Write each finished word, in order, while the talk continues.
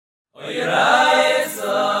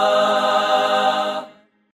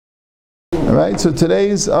Alright, so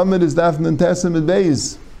today's amud is Daf Nun Tesem at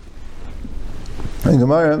Beis. And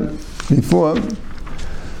Gemara, before,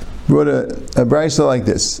 brought a brayso like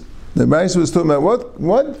this. The brayso was talking about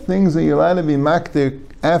what things are you allowed to be maktir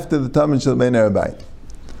after the Tamid Shel Ben Rabbi.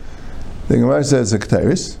 The Gemara says the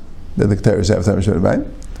Keteiros, that the Keteiros after Tamid Shel Rabbi.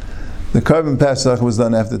 The Korban Pesach was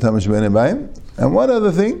done after Tamid Shel Ben Rabbi. And one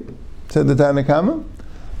other thing, said the Tana Kama,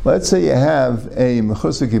 let's say you have a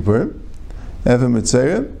Mechusar Kippur, have a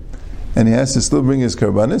Mitzvah, and he has to still bring his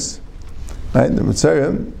karbanis, right? The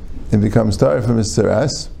mitzvah, it becomes tar from his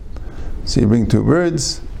tzaras. So you bring two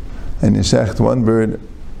birds, and you shecht one bird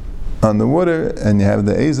on the water, and you have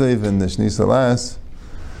the ezev and the shni salas,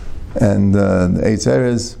 and the eight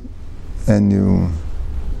eres, and you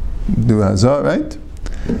do hazar, right?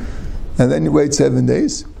 And then you wait 7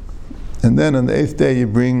 days, and then on the 8th day you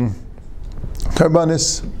bring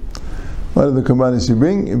karbanis. What are the karbanis you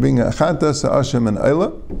bring? You bring a chata, sa'ashem, and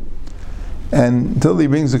ayla. And until he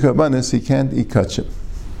brings the karbanis, he can't eat kachim.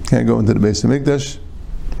 Can't go into the Beis Hamikdash.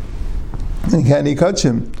 He can't eat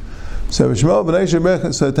kachim. So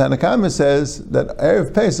Tanakama says that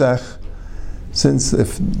Erev Pesach, since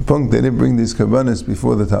if they didn't bring these karbanis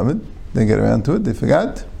before the Tamid, they get around to it, they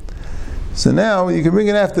forgot. So now you can bring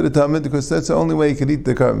it after the Tamid because that's the only way you can eat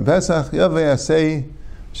the Korban Pesach. Yaveh Asei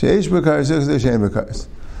Sheish B'Kar Zeh Shein B'Kars.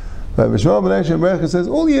 But B'Shmuel B'nai Shem Bercha says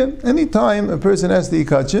all year, any time a person has to eat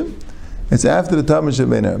kachim, it's after the Tamid Shel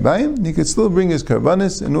Ben Rabbi. He could still bring his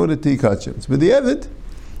karbanis in order to eat kachim. But the Eved,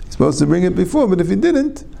 he's supposed to bring it before, but if he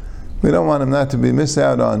didn't, we don't want him not to be miss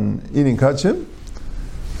out on eating kachim.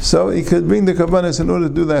 So he could bring the karbanis in order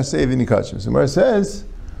to do that save eating kachim. So where it says,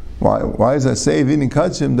 why is that save eating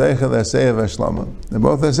kachim deichel asay of ashlama? They're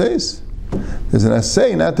both asays. There's an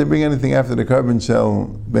asay not to bring anything after the Korban Shel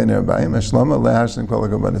Ben Rabbi, ashlama lehashlim kol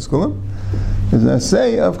karbanis kulam. There's an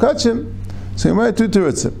asay of kachim. So you might do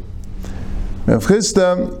terutzim. Rav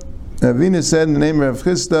Chisda, Ravina said in the name of Rav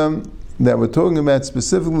Chisda that we're talking about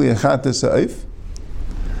specifically a chata sa'if.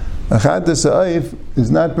 A chata sa'if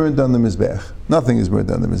is not burnt on the mizbech. Nothing is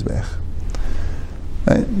burnt on the mizbech.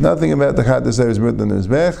 Right? Nothing about the chata sa'if is burnt on the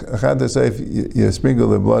mizbech. A chata sa'if, you sprinkle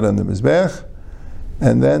the blood on the mizbech,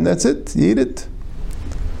 and then that's it. You eat it.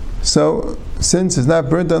 So, since it's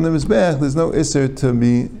not burnt on the mizbech, there's no isser to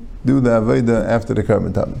do the avodah after the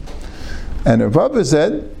Korban Tamid. And Rav Papa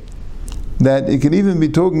said that it could even be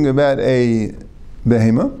talking about a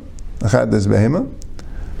behema, a chadas behema,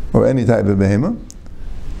 or any type of behema.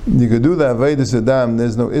 You could do the avodas adam.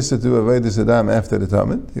 There's no issa to avodas adam after the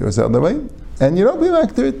tamid. You go the way, and you don't be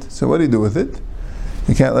back to it. So what do you do with it?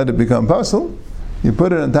 You can't let it become pasul. You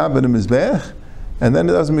put it on top of the mizbech, and then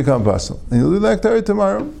it doesn't become pasul. And you'll do like that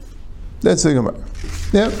tomorrow. That's the Gemara.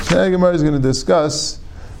 Yeah, the Gemara is going to discuss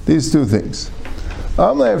these two things. You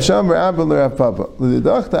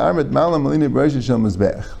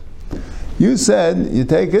said you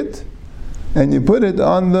take it and you put it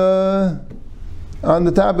on the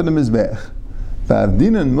top of the mizbech.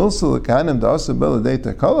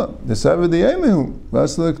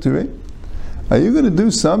 Are you going to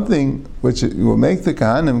do something which will make the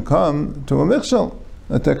kahanim come to a michshel,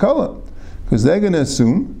 a takala? Because they're going to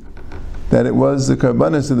assume that it was the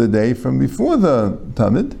karbanis of the day from before the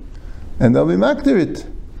tamid, and they'll be maktir it.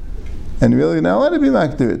 And really not allowed to be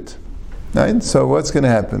maktir it. Right? So what's going to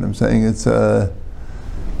happen? I'm saying it's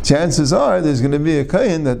chances are there's going to be a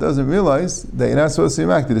kayin that doesn't realize that you're not supposed to be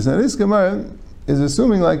maktir it. Now this Gemara is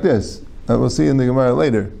assuming like this. We'll see in the Gemara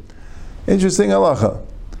later. Interesting halacha.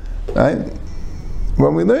 Right?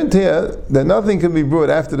 When we learned here that nothing can be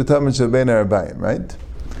brought after the Tamid Shel Ben Rabbi, right?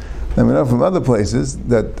 And we know from other places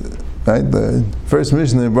that, right, the first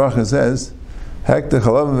Mishnah in Bracha says, right? You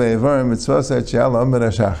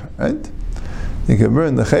can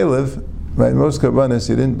burn the chaylev, right? Most karbanis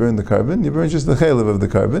you didn't burn the carbon, you burn just the chaylev of the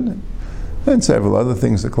carbon, and several other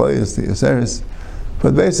things, the klayas, the yaseris.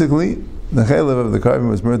 But basically, the chaylev of the carbon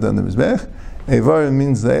was burnt on the mizbech. Eivarim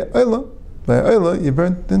means the oila. By oila, you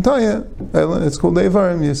burnt the entire oila. It's called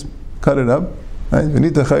eivarim. You cut it up, right? You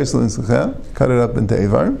need the chaysel and suchah, cut it up into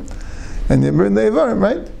eivarim, and you burn the eivarim,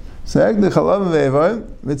 right? So the chalav ve'evarim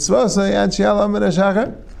mitzvah sayad shi'al amid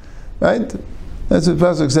hashachar, right? That's what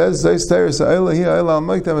Pasuk says. Zay steris ha'ila hi ha'ila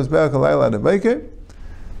ha'moiktam esbeach ha'layla ha'debaker,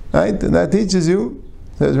 right? And that teaches you,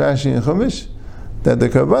 says Rashi and Chumash, that the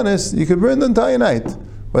karbanis you could burn the entire night.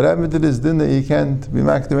 What happened to this din that you can't be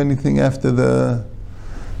makter anything after the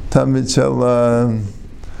tamid shel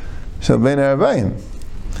ben harabayim?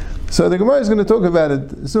 So the Gemara is going to talk about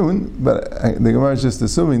it soon, but the Gemara is just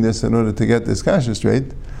assuming this in order to get this kasha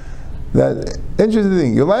straight. That interesting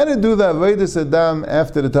thing. You're allowed to do the avodas adam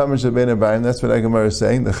after the tamar shebein abayim. That's what Gemara is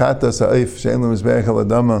saying. The chatas ha'if she'en lo mizbeach al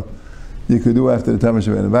adama you could do after the tamar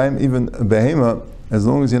shebein abayim. Even a behema, as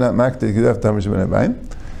long as you're not makta, you could do after tamar shebein abayim.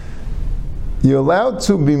 You're allowed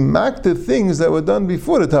to be makta things that were done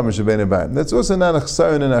before the tamar shebein abayim. That's also not a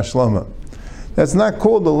chsaron and ashlama. That's not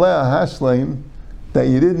called the leah hashleim, that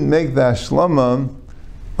you didn't make the ashlama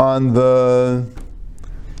on the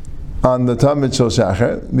Tamid Shel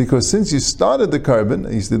Shachar, because since you started the carbon,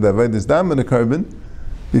 you did the avodas dam in the carbon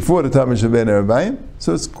before the Tamid Shel Bein Arabayim,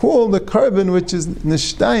 so it's called the carbon which is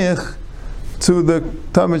nishtayich to the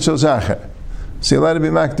Tamid Shel Shachar. So you're allowed to be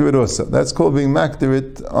makdir it also. That's called being makdir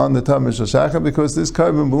it on the Tamid Shel Shachar, because this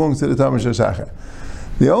carbon belongs to the Tamid Shel Shachar.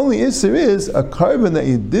 The only issue is a carbon that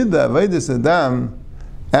you did the avodas adam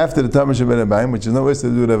after the Tamid Shel Bein Arabayim, which is no issue to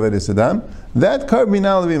do the avodas adam. That carbon you're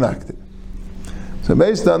now to be makdir. So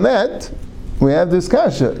based on that, we have this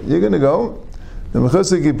kasha. You're going to go, the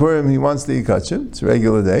Mechusar Kippurim, he wants to eat kachim. It's a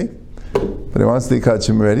regular day, but he wants to eat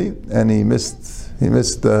kachim already, and he missed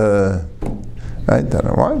right, I don't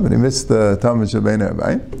know why, but he missed the Tamid Shel Bein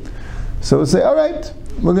Arabayim. So we'll say, all right,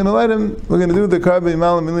 we're going to do the carbon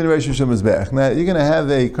Malam Milin Reish Shel Mizbeach. Now, you're going to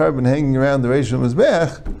have a carbon hanging around the Reish Shel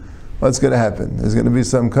Mizbeach. What's going to happen? There's going to be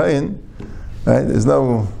some kain, right? There's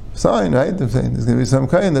no sign, right? There's going to be some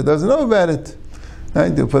kain that doesn't know about it.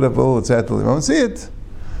 Right? You'll put up a little tzattel, you won't see it.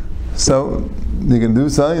 So you can do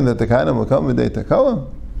something that the kainam will come with day takala.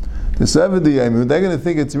 The Savadi amud, they're going to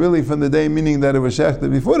think it's really from the day, meaning that it was shechted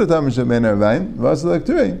before the Tamid Shel Bein Arabayim. Vasalak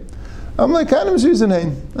Turei. I'm like kainam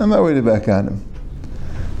shizanein. I'm not worried about kainam.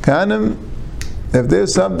 Kainam, if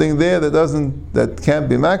there's something there that can't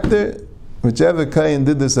be makter, whichever kain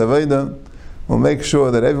did this avodah will make sure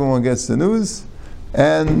that everyone gets the news,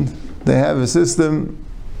 and they have a system.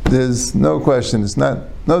 There's no question. It's not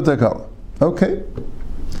no takala. Okay.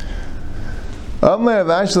 And either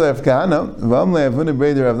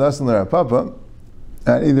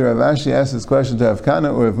Rav Ashi asked this question to Rav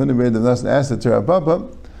Kana, or Rav Huna Rav Nassan asked it to Rav Papa.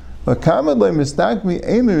 The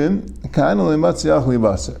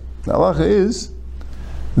halacha is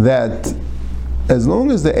that as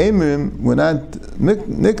long as the emirim were not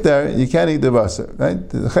nikdar, you can't eat the basar. Right?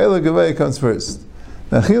 The chayla gavaya comes first.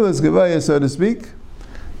 The chilas gavaya, so to speak,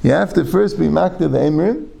 you have to first be makta the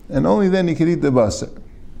emirim, and only then you can eat the basar.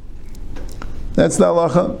 That's the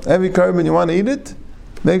halacha. Every carbon you want to eat it,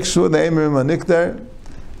 make sure the emirim are nikdar,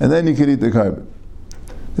 and then you can eat the carbon.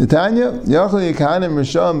 The Tanya, yachli yikanim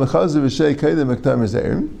risham b'chazer v'sheik kaidem ektar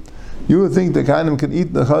mezeirim. You would think the kahanim can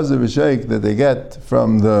eat the chazer v'sheik that they get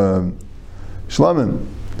from the shlamim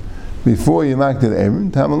before you makta the emirim.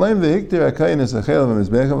 Tamalayim v'hiktir ha'kainis ha'chel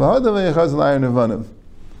v'mizbecha v'hadav v'yachaz l'ayr nevanav.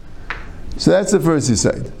 So that's the first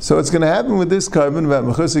side. So what's going to happen with this carbon about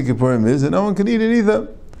Mechusar Kippurim is that no one can eat it either.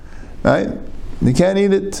 Right? You can't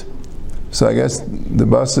eat it. So I guess the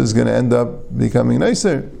basa is going to end up becoming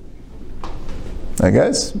nicer. I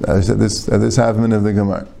guess. At this halfman of the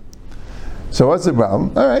Gemara. So what's the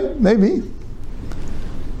problem? All right, maybe.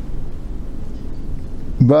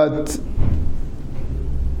 But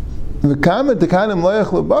the kamet the kanim loyach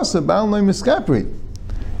lebasa baal loy miskapri.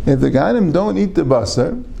 If the kanim don't eat the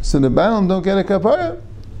basar, so the baalim don't get a kapara.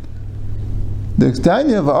 The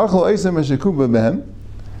Tanya v'achol eisem hashekuba behem.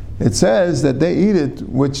 It says that they eat it,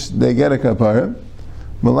 which they get a kapara.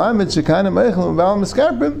 Malamet shekanim eichel baal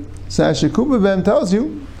miskaprim. So hashekuba behem tells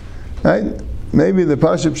you, right? Maybe the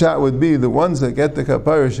Pashup shot would be the ones that get the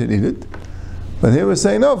kapara should eat it. But here we're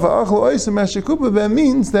saying, no, v'achol eisem hashekuba behem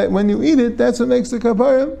means that when you eat it, that's what makes the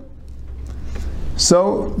kapara.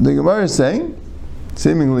 So the Gemara is saying,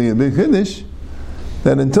 seemingly a big chiddush,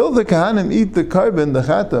 that until the kahanim eat the carbon, the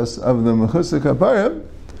chatas of the mechusar kapara,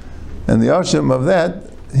 and the asham of that,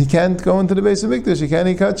 he can't go into the base of mikdash. He can't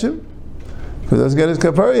eat kachim because he doesn't get his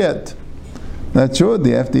kapara yet. Not sure. Do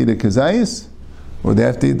you have to eat a kazayis, or do you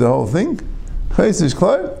have to eat the whole thing? Chayis is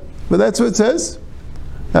klar, but that's what it says.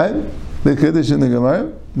 Right? Big chiddush in the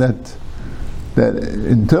Gemara that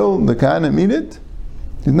until the kahanim eat it,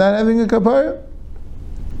 he's not having a kapara.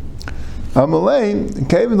 Since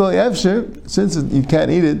you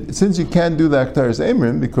can't eat it, since you can't do the aktaris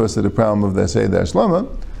emrim because of the problem of the seder shlama,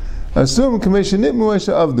 assume commission nitmu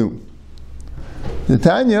avdu. The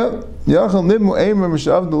Tanya yachal nitmu emrim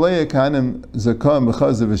shavdu leyakanim zakam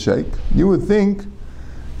b'chazav v'sheik. You would think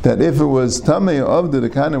that if it was tamei avdu, the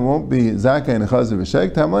kanim won't be zakay and chazav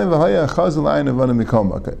v'sheik. Tamei v'haya chazal ayin avana mikol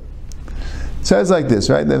makay. It says like this,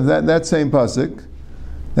 right? That same pasuk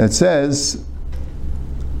that says.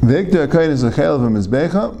 And then it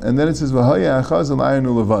says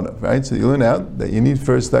right? So you learn out that you need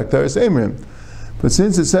first aktaris emrim. But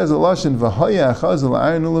since it says a lashon v'haya achaz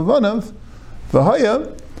l'ayron ulevanav,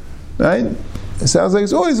 v'haya, right? It sounds like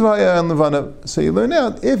it's always v'haya on levanav. So you learn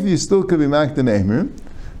out if you still could be maked an emrim,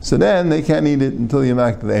 so then they can't eat it until you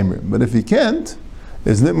maked the emrim. But if you can't,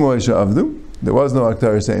 it's nitmu avdu. There was no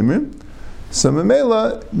aktaris emrim. So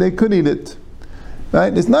memela they could eat it.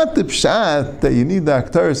 Right? It's not the pshat that you need the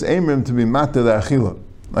aktaris emrim to be matter the achila,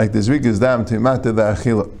 like the zrikas dam to be matter the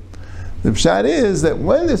achila. The pshat is that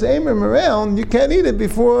when there's emrim around, you can't eat it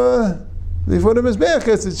before the mizbeach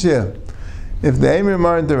gets its share. If the emrim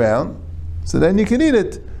aren't around, so then you can eat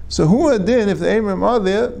it. So who adin if the emrim are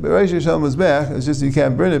there, b'reish shel mizbeach, it's just you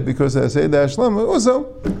can't burn it because I say the ashlama.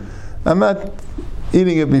 Also, I'm not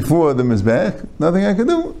eating it before the mizbeach. Nothing I can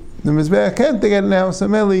do. The mizbeach can't take it now, so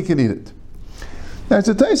merely you can eat it. Now,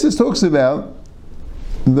 so Taisus talks about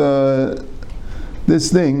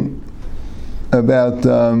this thing about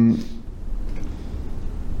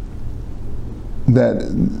that,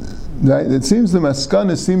 right? It seems the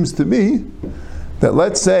maskana seems to be that,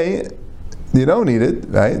 let's say you don't eat it,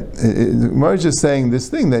 right? Gemara is just saying this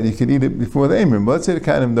thing that you could eat it before the emrim. But let's say the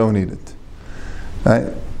kind don't eat it,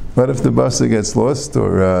 right? What if the basa gets lost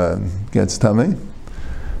or gets tummy?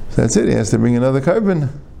 So that's it. He has to bring another carbon,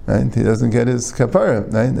 right? He doesn't get his kapara,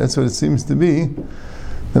 right? That's what it seems to be.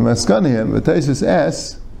 The maskana here. But Taisus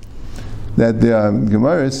asks that the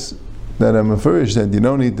Gemaras that are mafurish that you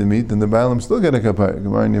don't eat the meat, and the Baalim still get a kapara.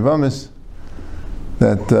 Gemara in Yavamis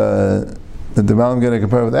that the Baalim get a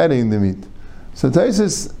kapara without eating the meat. So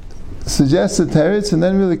Taisus suggests a teretz and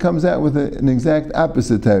then really comes out with an exact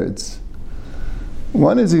opposite teretz.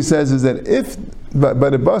 One is he says is that if,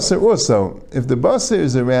 but a basar also, if the basar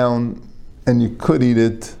is around and you could eat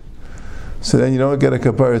it, so then you don't get a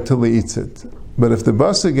kapara till he eats it. But if the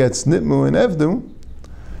basar gets nitmu and evdu,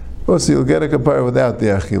 also you'll get a kapara without the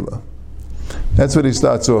achila. That's what he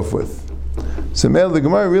starts off with. So the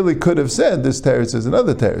Gemara really could have said this teretz is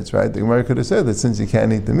another teretz, right? The Gemara could have said that since you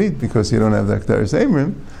can't eat the meat because you don't have the aktaris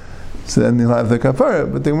emrim, so then you'll have the kapara.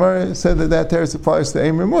 But the Gemara said that teretz applies to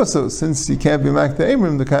emrim also. Since you can't be mak the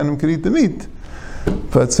emrim, the kanim could eat the meat.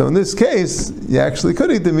 But so in this case, you actually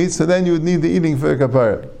could eat the meat, so then you would need the eating for a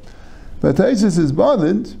kapara. But Taisus is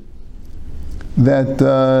bothered that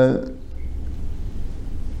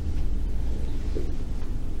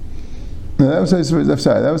that was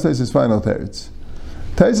Taisus' final teretz.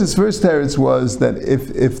 Taisus' first teretz was that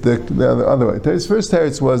if the other way, Taisus' first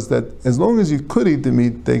teretz was that as long as you could eat the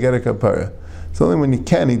meat, they get a kapara. It's only when you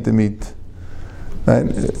can't eat the meat. Right?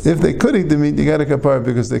 If they could eat the meat, you get a kapara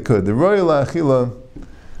because they could. The royal achila,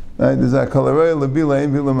 right? There's a kol royal labila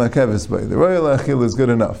ein bila makeves by. The royal achila is good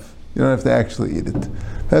enough. You don't have to actually eat it.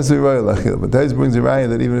 That's the royal achila. But Taisus brings a raya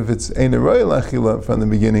that even if it's ain't a royal achila from the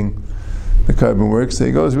beginning, the carbon works. So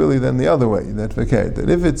he goes really then the other way. That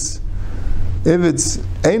if it's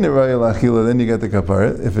ain't a royal achila, then you get the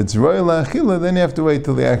kapara. If it's royal achila, then you have to wait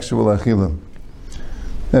till the actual achila.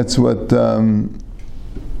 That's what.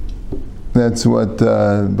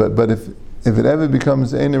 But if it ever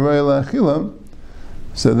becomes ain't a royal achila,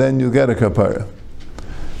 so then you'll get a kapara.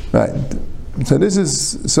 Right. So this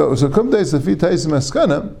is so kumtei safi tais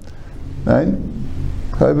maskana, right?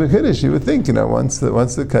 You would think, once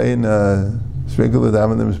the kain sprinkle the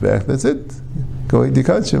dam in the mizbeach, that's it. Go eat the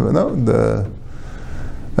kachim. No,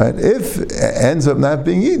 right. If it ends up not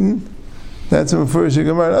being eaten, that's a first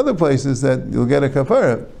Gemara in other places that you'll get a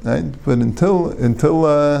kapara, right? But until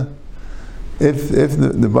if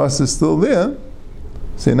the bus is still there,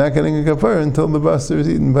 so you're not getting a kapara until the bus is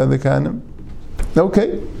eaten by the kanim.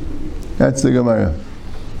 Okay, that's the Gemara.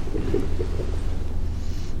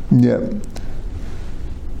 Yeah.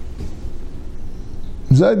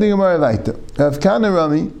 Zayid the Gemara later. Avkana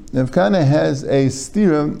Rami, Avkana has a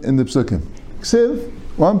stira in the Pesachim. Ksiv,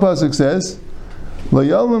 one pasuk says, Lo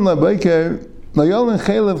yolin la baiker, lo yolin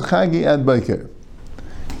chelev chagi ad baiker.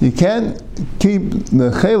 You can't keep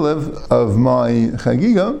the chelev of my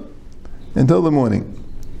chagiga until the morning.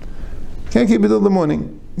 You can't keep it till the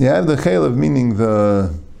morning. You have the chelev, meaning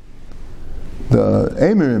the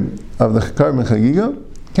emirim of the carbon chagiga.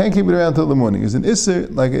 Can't keep it around till the morning. It's an isser,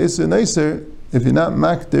 like an isser neiser, if you're not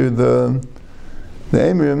makter the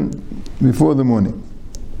emirim before the morning.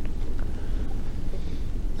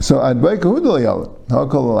 So adbaika hudal yalan,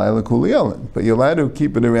 hakol alayla kul yalan. But you're allowed to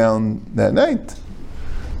keep it around that night.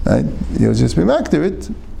 Right? You'll just be makter it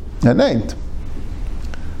at night.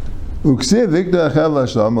 Uksiv vikda achal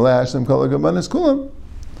lashlam alashlam kol agabanis kulam.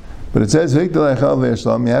 But it says vikda achal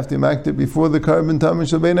lashlam. You have to makter before the carbon tamin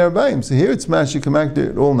shalbein arbaim. So here it's mash. You can makter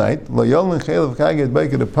it all night. Lo yalan chaylev kaged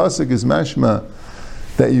baika. The pasuk is mashma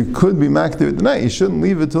that you could be makter at the night. You shouldn't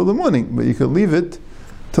leave it till the morning, but you could leave it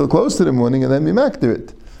till close to the morning and then be makter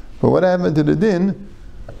it. But what happened to the din?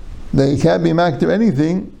 They can't be makter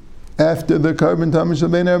anything after the carbon tamish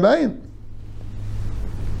of bein arbaim.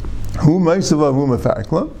 Who meisavav hu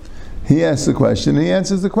mefarkla? He asks the question, and he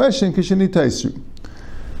answers the question kishani taisru.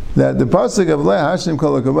 That the pasuk of Le Hashem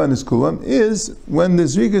Kol HaKabanis Kulam is when the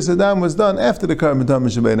Zrikas Adam was done after the carbon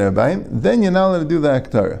tamish of bein arbaim, then you're not allowed to do the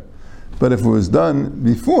Aktara. But if it was done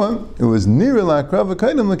before, it was nira la'akrav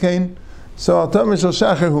v'kaidim l'kain. So al tamish al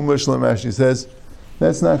shachar hu mushlam, Rashi says,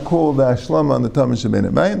 that's not called the ashlam on the tamish of bein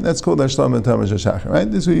arbaim. That's called ashlam on the tamish al shachar.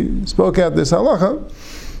 Right? This we spoke out this halacha,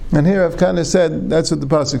 and here I've kind of said that's what the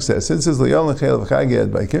pasuk says. Since it's liyol l'chayel v'chagi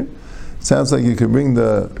ad baker, it sounds like you could bring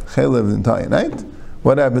the chaylev the entire night.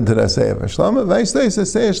 What happened to that say of ashlam? Vaishtei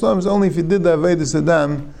says say ashlam is only if you did the avodas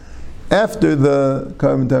adam after the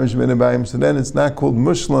carbon tamish of bein arbaim. So then it's not called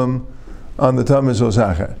mushlam on the tamish al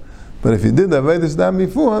shachar. But if you did the avodas adam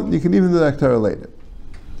before, you can even do the aktara later.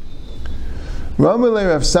 Rabbi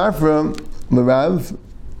Rav Safra l'Rav,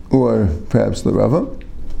 or perhaps l'Rava.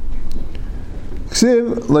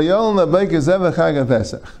 Ksiv layol nabayk zevach chag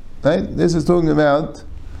Pesach. Right? This is talking about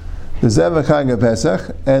the zevach chag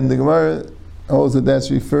Pesach, and the Gemara holds that that's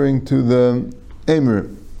referring to the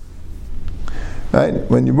Emerim. Right?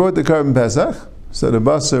 When you brought the carbon Pesach, so the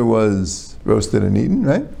basar was roasted and eaten,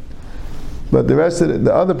 right? But the rest of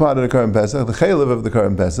the other part of the carbon Pesach, the chaylev of the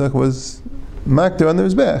carbon Pesach, was makter on the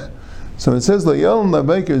mizbech. So it says L'yol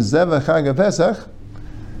Nabayker Zevach Chag Pesach.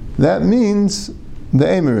 That means the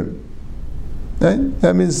Emerim. Right?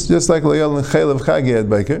 That means just like L'yol Chaylev Chag Ad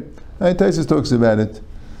Baker. Right? Taisus talks about it.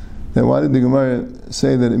 Then why did the Gemara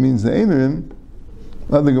say that it means the Emerim?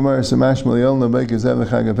 Other Gemara Samash L'yol Nabayker Zevach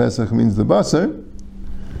Chag Pesach means the basar.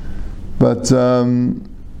 But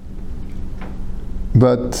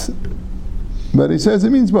he says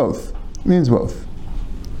it means both. It means both.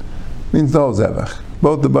 It means the whole Zevach.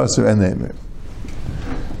 Both the basar and the Emerim.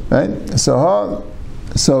 Right? So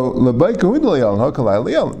L'bayka hu d'layal, hokalai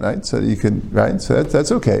l'yal. Right? So you could, right? So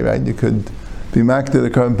that's okay, right? You could be makter the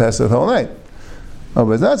carbon Pesach the whole night. Oh,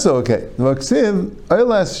 but that's okay. V'ksiv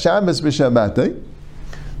oilas Shabbos b'Shabbatay.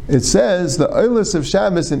 It says the oilas of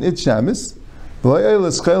Shabbos and its Shabbos. V'lo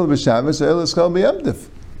oilas chayil b'Shabbos, oilas chayil b'yamtiv.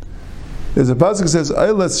 There's a pasuk that says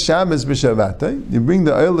oilas Shabbos b'Shabbatay. You bring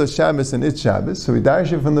the oilas Shabbos and its Shabbos. So we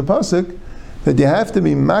darshan from the pasuk that you have to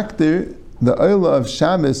be makter the oila of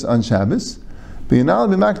Shabbos on Shabbos, but you're not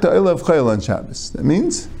allowed to be makter the oila of chayil on Shabbos. That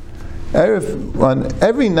means on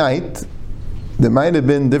every night there might have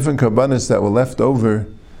been different karbanos that were left over,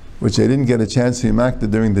 which they didn't get a chance to be makter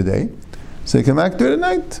during the day. So you can makter at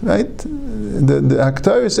night, right? The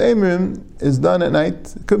Haktaris Emerim is done at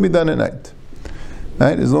night. It could be done at night,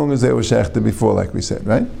 right? As long as they were shechter before, like we said,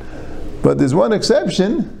 right? But there's one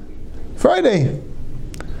exception: Friday.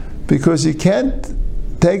 Because you can't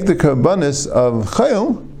take the karbanis of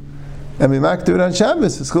chayil and be makter it on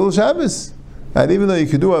Shabbos. It's called Shabbos. And even though you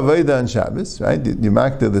could do avodah on Shabbos, right? You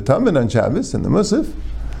makter the tamid on Shabbos and the musaf,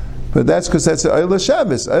 but that's because that's an oila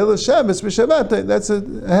Shabbos. Oila Shabbos b'Shabbat. That's a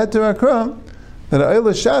heter akram. That an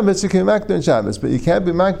oila Shabbos you can makter on Shabbos, but you can't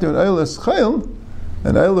be makter on oila chayil,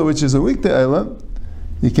 an oila which is a weekday oila.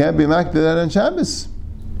 You can't be makter that on Shabbos.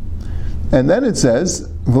 And then it says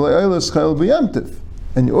v'lo oila chayil b'yamtiv.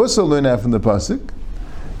 And you also learn that from the pasuk,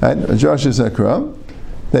 right? Joshua Zakram,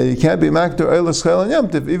 that you can't be makter oilas chayil and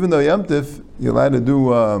yamtiv, even though yamtiv you're allowed to do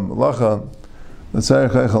malacha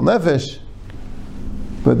l'tzarech chayil nefesh,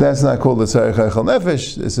 but that's not called l'tzarech chayil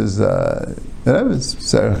nefesh. This is it's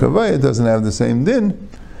tzarech havaya. It doesn't have the same din,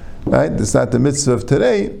 right? It's not the mitzvah of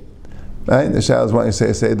today, right? The shalos want you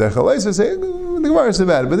to say the chalais, say the Gemara is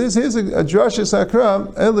about it. But here's a Joshua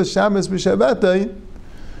Zakram oilas Shabbos b'Shabbatay.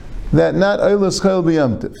 That not oilas chayil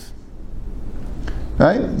b'yamtiv,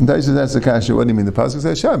 right? That's the kasha. What do you mean? The pasuk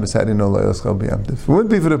says Shabbos. How do you know oilas chayil b'yamtiv? It wouldn't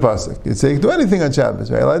be for the pasuk. You'd say you can do anything on Shabbos,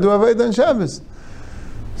 right? I do avodah on Shabbos.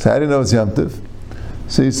 So how do you know it's yamtiv?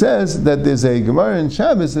 So he says that there's a Gemara in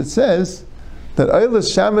Shabbos that says that oilas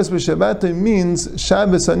Shabbos b'Shabbat means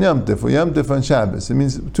Shabbos on yamtiv or yamtiv on Shabbos. It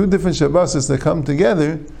means two different Shabbos that come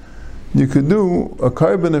together. You could do a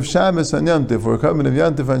carbon of Shabbos on yamtiv or a carbon of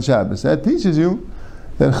yamtiv on Shabbos. That teaches you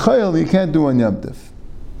that chayil you can't do on Yom Tov.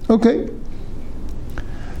 Okay.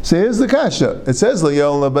 So here's the kasha. It says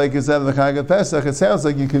L'yol Nabayker Zevach Chag Pesach. It sounds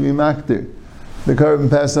like you can be makter the carbon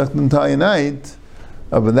Pesach the entire night,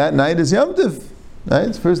 but that night is Yom Tov. Right?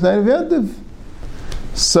 It's the first night of Yom Tov.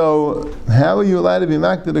 So how are you allowed to be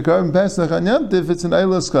makter the carbon Pesach on Yom Tov if it's an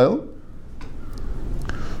oilas chayil?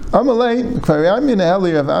 Amalei Kfar Yamin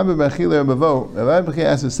Heli Rav Abba Bechila Rabavo. Rav Abba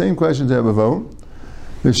asked the same question to Rabavo.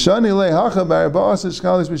 So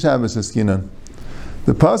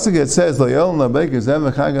The pasuk that says Lo Yol Nabek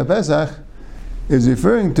Zev Chag Pesach is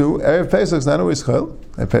referring to Erev Pesach is not always Chol.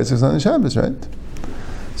 Erev Pesach is on Shabbos, right?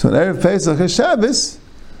 So when Erev Pesach is Shabbos,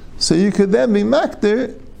 so you could then be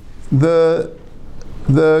makter the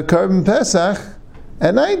Korban Pesach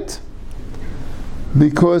at night,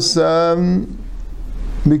 because right,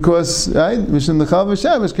 Mishum the Chal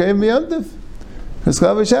V'Shabbos Krev Miyantiv, because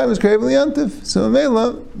Chal V'Shabbos Krev Miyantiv. So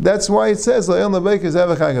Mela, that's why it says Lo Yol Nabek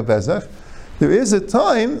Zev Chag Pesach. There is a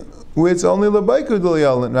time where it's only L'Baiku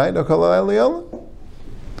D'L'Yolin, right? Or Kol L'Yolin.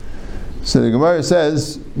 So the Gemara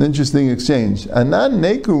says, an interesting exchange. Anan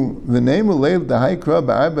Neku V'Neimu Leil D'Haikra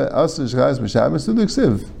Ba'arba Asr Shchaz B'Shabbos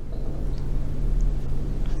U'Duksiv.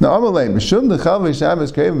 Now Amalei, Mishum D'Chal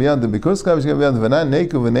V'Shabbos Krev Miyantiv, because Chal V'Shabbos Krev Miyantiv, Anan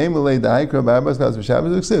Neku V'Neimu Leil D'Haikra Ba'arba Shchaz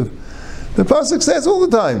B'Shabbos U'Duksiv. The pasuk says all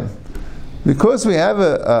the time, because we have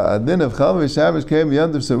a din of Chal V'Shabbos Krev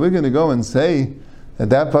Miyantiv, so we're going to go and say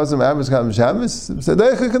that pasuk Ba'arba Shchaz B'Shabbos, so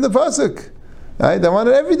Deichik in the pasuk. Right? I want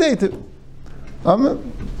it every day to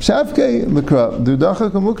Shavkei L'Kra, Dudacha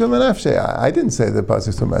Kamukam Anafshei. I didn't say the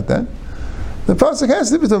pasuk's talking about that. The pasuk has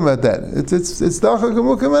to be talking about that. It's Dacha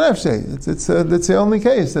Kamukam Anafshei. It's the only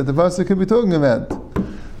case that the pasuk could be talking about.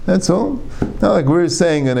 That's all. Not like we're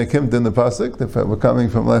saying in a kimt in the pasuk that we're coming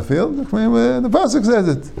from left field. The pasuk says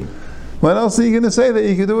it. When else are you going to say that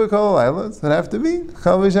you could do a kol halayla? It have to be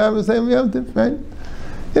Chal V'Shabbos Yom, right?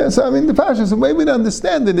 Yeah. So I mean, the pasuk. The way we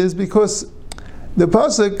understand it is because the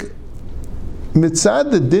pasuk.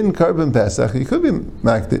 Mitzad the din Korban Pesach, you could be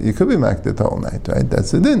makter. You could be makter the whole night, right?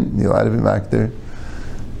 That's the din. You're allowed to be makter,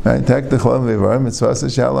 right? Tak the chol v'var mitzvah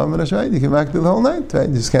shalom and right. You can makter the whole night, right?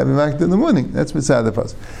 You just can't be makter in the morning. That's mitzad the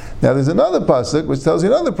pasuk. Now there's another pasuk which tells you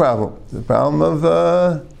another problem. The problem of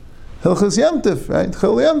hilchos yamtiv, right?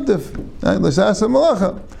 Chol yamtiv, right? L'shas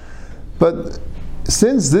malacha. But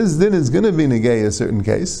since this din is going to be negay a certain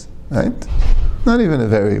case, right? Not even a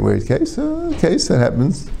very weird case, a case that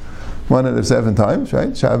happens 1 out of 7 times,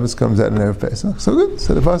 right? Shabbos comes out in Erev Pesach. So good.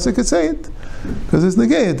 So the pasuk could say it because it's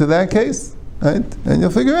negated to that case, right? And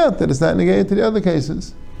you'll figure out that it's not negated to the other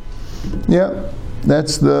cases. Yeah,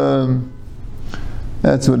 that's what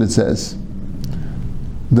it says.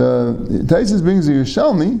 The Taisus brings a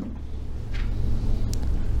Yerushalmi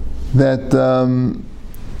that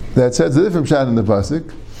says a different shot in the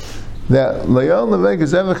pasuk that Layol Neveg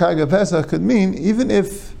Zev Chag Pesach could mean even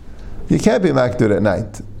if you can't be makdur at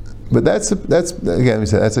night. But that's again we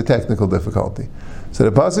said that's a technical difficulty. So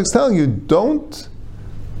the pasuk's telling you don't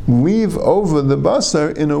weave over the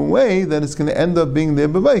basar in a way that it's going to end up being there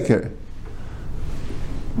b'bayker.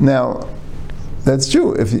 Now, that's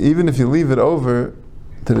true. Even if you leave it over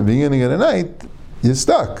to the beginning of the night, you're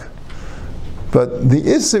stuck. But the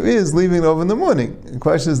isser is leaving it over in the morning. The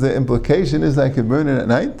question is, the implication is I could burn it at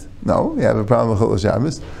night? No, you have a problem with Chol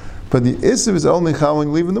Shabbos. But the isser is only how when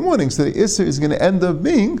you leave in the morning. So the isser is going to end up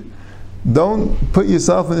being, don't put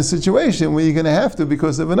yourself in a situation where you're going to have to,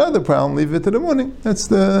 because of another problem, leave it to the morning. That's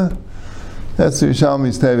the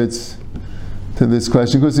Yerushalmi's teretz to this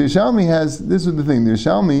question. Because the Yerushalmi this is the thing, the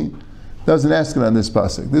Yerushalmi doesn't ask it on this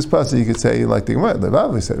pasuk. This pasuk you could say, like the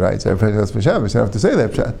Rabbi said, right? So Shabbos, you don't have to say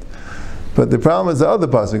that pshat. But the problem is the other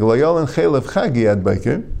pasuk, Layol and Chelev Chagi ad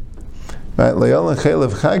Baiker. Right? Layol and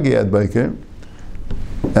Chelev Chagi ad Baiker.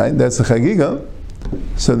 Right? That's the Chagiga.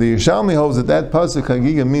 So the Yerushalmi holds that pasuk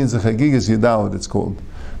Chagiga means the Chagiga's Yedalad, it's called.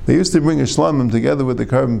 They used to bring a shlamim together with the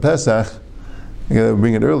Korban Pesach. They would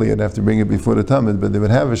bring it earlier, they'd have to bring it before the Tamid, but they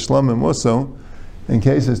would have a shlamim also. In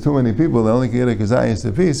case there's too many people, they only can get a kazayas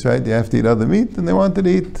a piece, right? They have to eat other meat, and they wanted to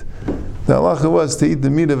eat. The halacha was to eat the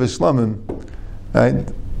meat of a shlamim, right?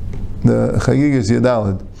 The Chagiga's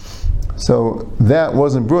Yedalad. So that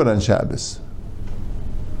wasn't brought on Shabbos.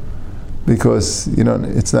 Because,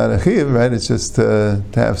 it's not a chiyuv, right? It's just to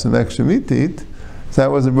have some extra meat to eat. So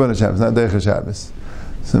that wasn't brought on Shabbos, not Derech Shabbos.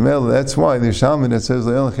 So that's why the Yerushalmi that says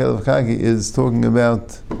Le'el Chelev Chagi is talking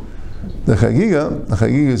about the Chagiga. The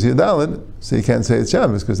Chagiga is Yedalad, so you can't say it's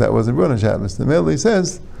Shabbos because that wasn't brought on Shabbos. The Mele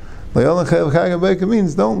says Le'el Chelev Chagi Beika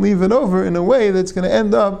means don't leave it over in a way that's going to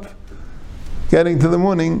end up getting to the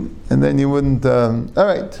morning, and then you wouldn't. All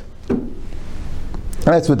right,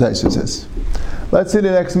 that's what Taisha says. Let's see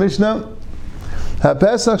the next Mishnah.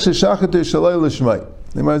 HaPesach sheshachatu shalei l'shmai.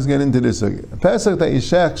 They might get into this again. Pesach that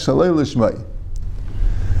yishach shalei l'shmai.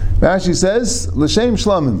 Rashi says l'shem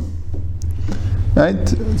shlamim. Right?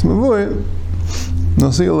 It's mavur.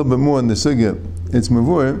 We'll see a little bit more in the sugya. It's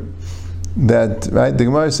mavur that right. The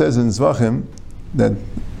Gemara says in Zvachim that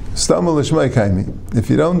stamel l'shmai kaimi. If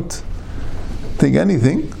you don't think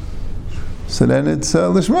anything, so then it's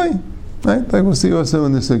l'shmai. Right? Like we'll see also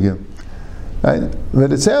in the sugya. Right?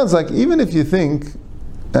 But it sounds like even if you think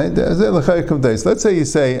Right? Let's say you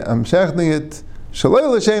say, I'm shechting it Shalei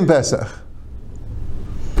L'Shem Pesach.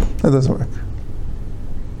 That doesn't work.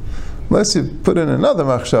 Unless you put in another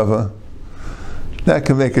machshava, that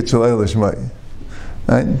can make it Shalei L'Shmai.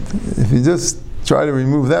 Right? If you just try to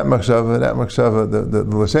remove that machshava, the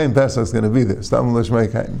L'Shem Pesach is going to be there. Stam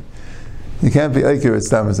L'Shmai Kaim. You can't be accurate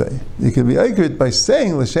Stamazay. You can be accurate by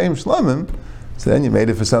saying L'Shem Shlamim, so then you made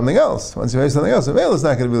it for something else. Once you made something else, the veil is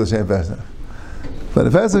not going to be L'Shem Pesach. But the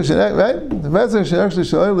Pesach should, right? The Pesach should actually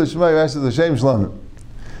Shalei L'Shmai versus L'Shem Shlamim.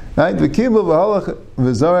 Right? V'kibel v'halach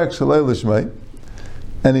v'zarek Shalei L'Shmai.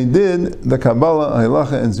 And he did the Kabbalah,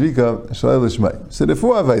 Halacha, and Zvika Shalei L'Shmai. So the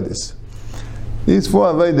four Avaydis. These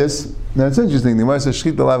four Avaydis, now it's interesting, the Gemara says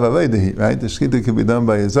Shchita lav Avaydahi, right? The Shchita could be done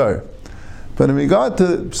by a Zar. But in regard to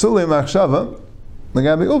Psulei Machshava, the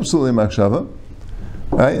Gabi Psulei Machshava,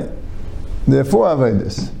 right? There are four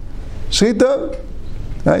Avaydis. Shchita,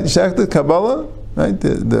 right? Shechta, Kabbalah, right?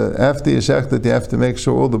 After you shechta, you have to make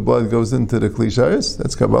sure all the blood goes into the Kli Sharis,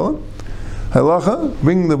 that's Kabbalah. Halacha,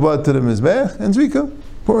 bringing the blood to the Mizbeach, and Zvika,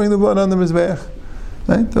 pouring the blood on the Mizbeach.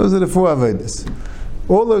 Right? Those are the four Avaydis.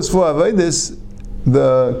 All those four Avaydis,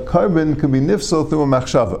 the carbon can be nifsal through a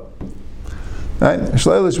machshava. Right?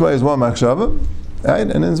 Shalei L'Shmai is one machshava. Right?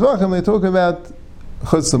 And in Zvachim they talk about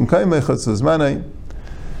chutz l'mkaimei, chutz l'zmanei.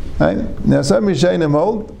 Right? Now some Yishayim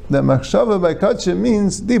hold that machshava by kachim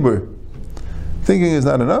means dibur. Thinking is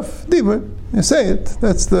not enough. Dibur. You say it.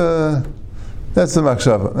 That's the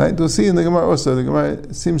machshava. Right? We'll see in the Gemara also. The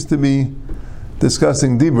Gemara seems to be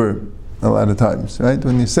discussing dibur a lot of times. Right?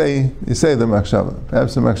 When you say the machshava.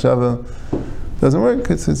 Perhaps the machshava doesn't work.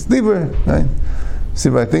 It's dibur. Right? See,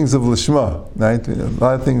 by things of lishma, right? A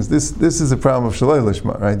lot of things. This is a problem of shalei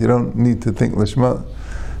lishma, right? You don't need to think lishma.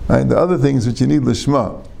 Right? The other things which you need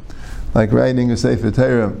lishma, like writing a sefer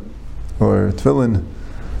Torah or tefillin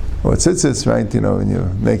or tzitzis, right? When you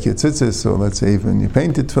make your tzitzis, or let's say even you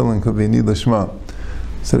paint your tefillin, could be need lishma.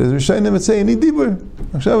 So there's Rishonim that say you need dibur.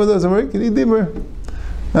 Machshava doesn't work. You need dibur,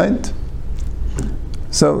 right?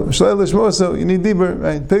 So shalei lishma, so you need dibur,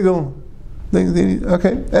 right? Pigel.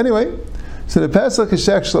 Okay. Anyway. So the Pesach is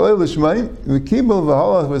Shech Shalei L'Shmai, V'kibel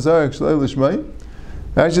v'halach v'zarek Shalei L'Shmai.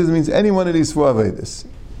 Actually, this means any one of these four Avaydis.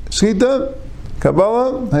 Shchita,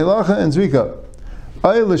 Kabbalah, Halacha, and Zvika.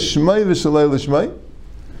 Ay L'Shmai v'Shalei L'Shmai.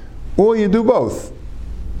 Or you do both.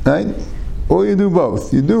 Right? Or you do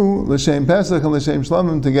both. You do L'Shem Pesach and L'Shem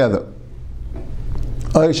Shlamim together.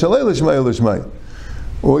 Ay Shalei L'Shmai L'Shmai.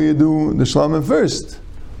 Or you do the Shlamim first.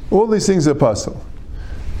 All these things are possible.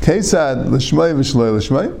 Kesad L'Shmai v'Shalei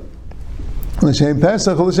L'Shmai. L'Shem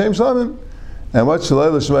Pesach or L'Shem Shlamim. And what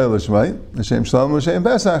Shalei L'Shmai L'Shmai? L'Shem Shlamim L'Shem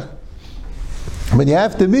Pesach. But you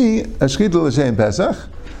have to be a Shchita L'Shem Pesach.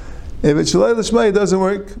 If it's Shalei L'Shmai, it doesn't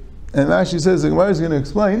work. And Rashi says, the Gemara is going to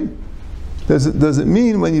explain, does it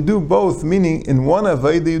mean when you do both, meaning in one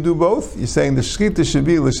Avayda you do both? You're saying the Shchita should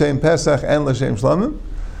be L'Shem Pesach and L'Shem Shlamim?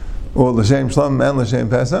 Or L'Shem Shlamim and L'Shem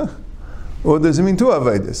Pesach? Or does it mean two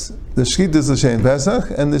Avaydas? The Shchita is L'Shem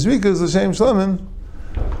Pesach and the Zvika is L'Shem Shlamim?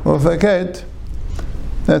 Or Faket?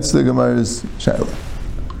 That's the Gemara's Shaila.